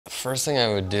First thing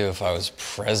I would do if I was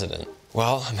president.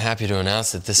 Well, I'm happy to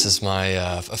announce that this is my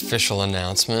official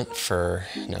announcement for,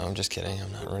 no, I'm just kidding,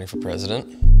 I'm not running for president.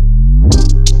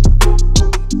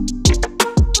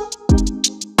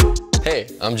 Hey,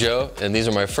 I'm Joe, and these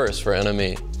are my firsts for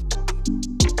NME.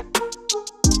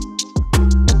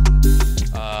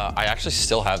 I actually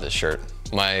still have this shirt.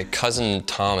 My cousin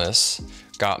Thomas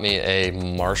got me a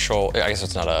Marshall, I guess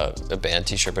it's not a band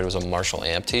t-shirt, but it was a Marshall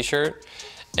amp t-shirt.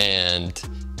 And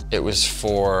it was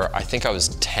for, I think I was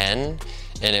 10,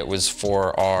 and it was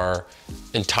for our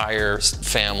entire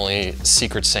family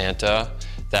Secret Santa.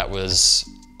 That was,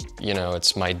 you know,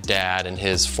 it's my dad and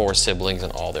his 4 siblings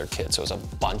and all their kids. So it was a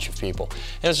bunch of people.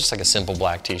 And it was just like a simple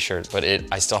black t-shirt, but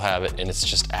I still have it, and it's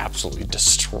just absolutely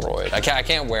destroyed. I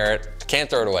can't wear it, I can't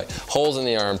throw it away. Holes in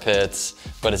the armpits,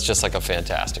 but it's just like a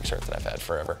fantastic shirt that I've had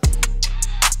forever.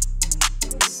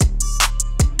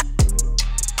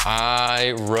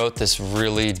 I wrote this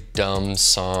really dumb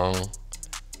song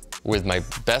with my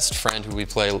best friend who we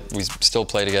still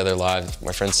play together live,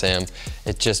 my friend Sam.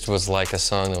 It just was like a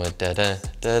song that went da-da,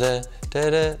 da-da,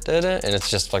 da-da, da-da, and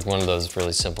it's just like one of those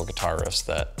really simple guitar riffs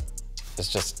that is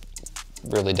just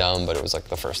really dumb, but it was like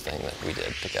the first thing that we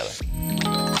did together.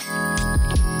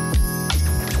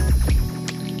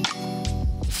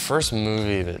 The first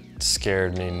movie that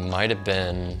scared me might have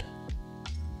been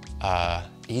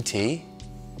E.T.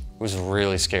 It was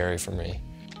really scary for me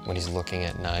when he's looking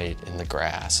at night in the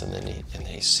grass and then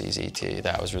he sees E.T.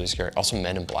 That was really scary. Also,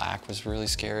 Men in Black was really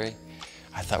scary.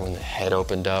 I thought when the head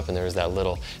opened up and there was that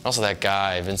little, and also that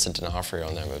guy, Vincent D'Onofrio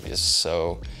in that movie is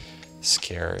so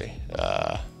scary.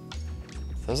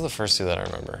 Those are the first 2 that I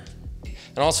remember.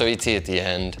 And also E.T. at the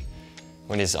end,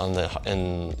 when he's on the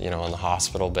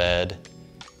hospital bed,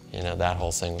 you know, that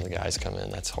whole thing when the guys come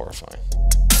in, that's horrifying.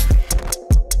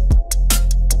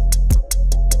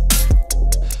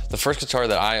 The first guitar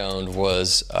that I owned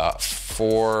was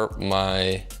for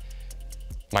my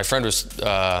friend was,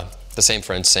 the same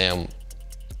friend, Sam,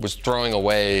 was throwing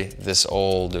away this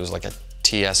old, it was like a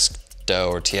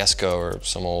Tiesco or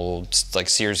some old like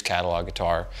Sears catalog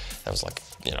guitar that was like,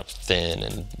 you know, thin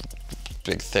and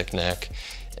big thick neck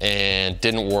and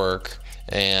didn't work.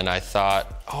 And I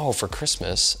thought, oh, for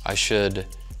Christmas, I should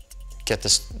get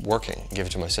this working and give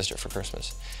it to my sister for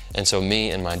Christmas. And so me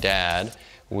and my dad,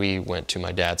 we went to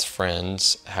my dad's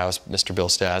friend's house, Mr. Bill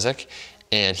Stasic,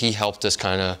 and he helped us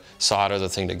kind of solder the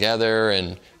thing together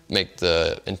and make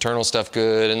the internal stuff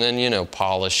good, and then, you know,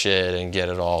 polish it and get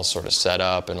it all sort of set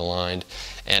up and aligned.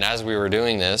 And as we were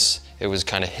doing this, it was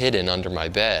kind of hidden under my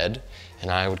bed,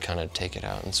 and I would kind of take it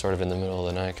out and sort of in the middle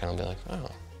of the night kind of be like,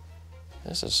 oh,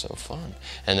 this is so fun,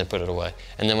 and then put it away.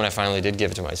 And then when I finally did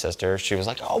give it to my sister, she was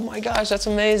like, oh my gosh, that's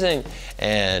amazing,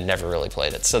 and never really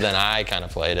played it. So then I kind of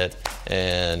played it,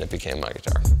 and it became my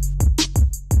guitar.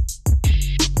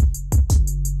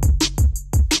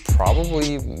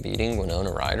 Probably meeting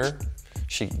Winona Ryder.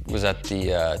 She was at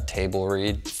the table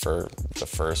read for the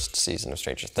first season of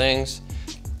Stranger Things.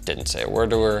 Didn't say a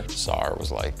word to her, saw her,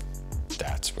 was like,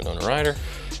 that's Winona Ryder.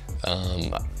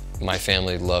 My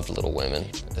family loved Little Women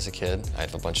as a kid. I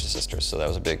have a bunch of sisters, so that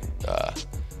was a big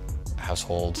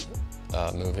household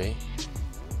movie.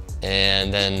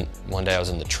 And then one day I was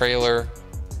in the trailer,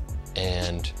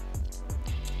 and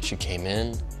she came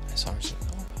in. I saw her, she said,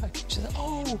 oh, hi. She said,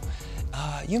 oh,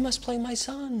 you must play my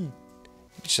son.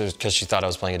 Because she thought I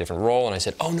was playing a different role, and I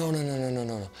said, oh,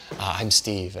 no. I'm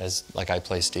Steve, as like I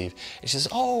play Steve. And she says,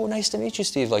 oh, nice to meet you,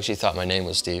 Steve, like she thought my name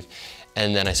was Steve.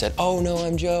 And then I said, oh, no,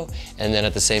 I'm Joe. And then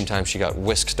at the same time, she got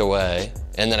whisked away,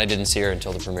 and then I didn't see her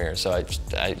until the premiere, so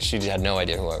she had no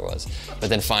idea who I was. But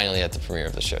then finally at the premiere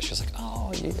of the show, she was like,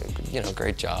 oh, you know,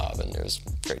 great job, and it was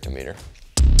great to meet her.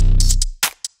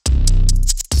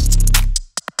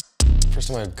 First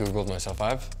time I Googled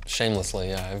myself, shamelessly,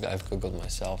 yeah, I've Googled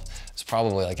myself. It's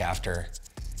probably like after,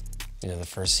 you know, the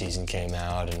first season came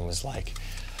out and was like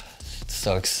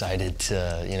so excited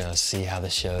to, you know, see how the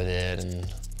show did,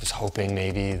 and was hoping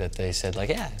maybe that they said like,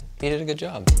 yeah, you did a good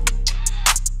job.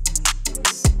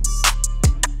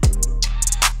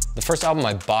 The first album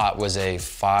I bought was a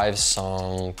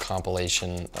 5-song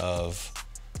compilation of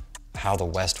how the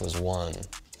West was won,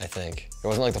 I think. It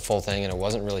wasn't like the full thing, and it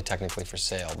wasn't really technically for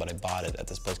sale, but I bought it at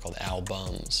this place called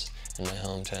Albums in my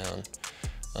hometown.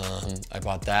 I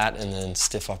bought that, and then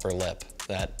Stiff Upper Lip,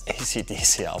 that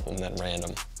AC/DC album, that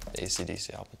random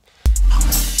AC/DC album.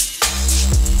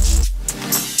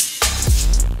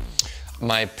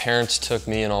 My parents took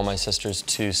me and all my sisters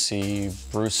to see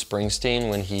Bruce Springsteen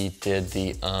when he did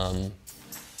the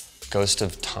Ghost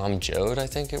of Tom Joad, I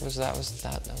think it was. That was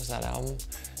that album.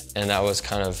 And that was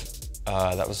kind of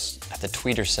that was at the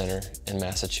Tweeter Center in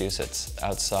Massachusetts,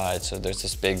 outside. So there's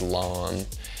this big lawn,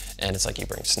 and it's like you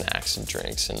bring snacks and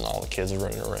drinks, and all the kids are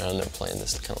running around. They're playing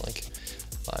this kind of like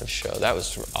live show. That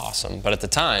was awesome. But at the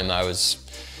time, I was,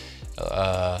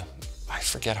 I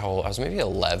forget how old, I was maybe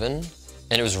 11,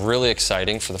 and it was really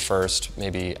exciting for the first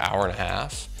maybe hour and a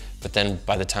half. But then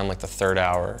by the time like the third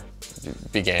hour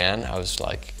began, I was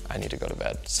like, I need to go to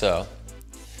bed. So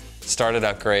started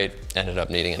out great, ended up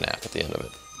needing a nap at the end of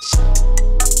it.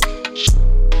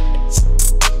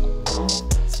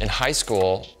 In high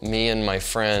school, me and my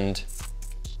friend,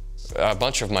 a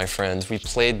bunch of my friends, we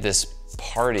played this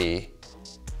party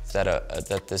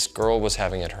that this girl was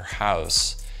having at her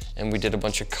house, and we did a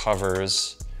bunch of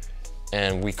covers,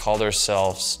 and we called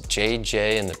ourselves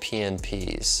JJ and the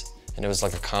PNPs, and it was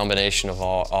like a combination of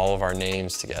all of our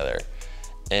names together,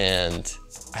 and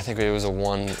I think it was a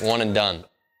one and done.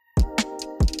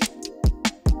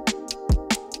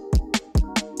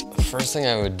 The first thing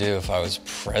I would do if I was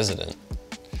president,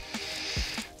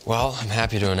 well, I'm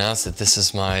happy to announce that this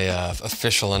is my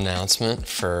official announcement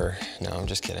for, no, I'm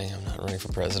just kidding, I'm not running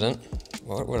for president.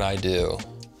 What would I do?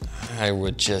 I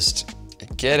would just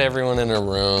get everyone in a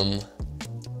room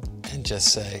and just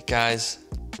say, guys,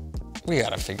 we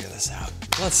gotta figure this out.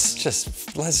 Let's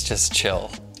just chill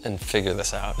and figure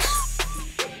this out.